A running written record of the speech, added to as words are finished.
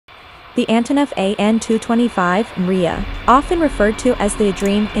The Antonov AN-225 Mriya, often referred to as the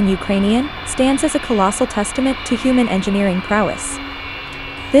Dream in Ukrainian, stands as a colossal testament to human engineering prowess.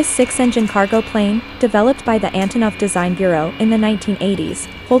 This six-engine cargo plane, developed by the Antonov Design Bureau in the 1980s,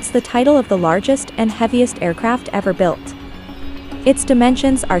 holds the title of the largest and heaviest aircraft ever built. Its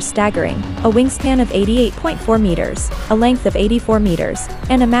dimensions are staggering: a wingspan of 88.4 meters, a length of 84 meters,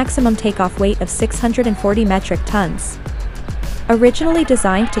 and a maximum takeoff weight of 640 metric tons. Originally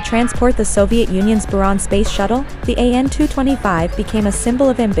designed to transport the Soviet Union's Buran space shuttle, the AN-225 became a symbol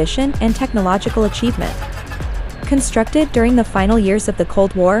of ambition and technological achievement. Constructed during the final years of the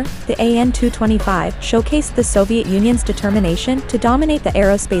Cold War, the AN-225 showcased the Soviet Union's determination to dominate the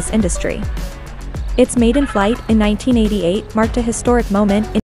aerospace industry. Its maiden flight in 1988 marked a historic moment in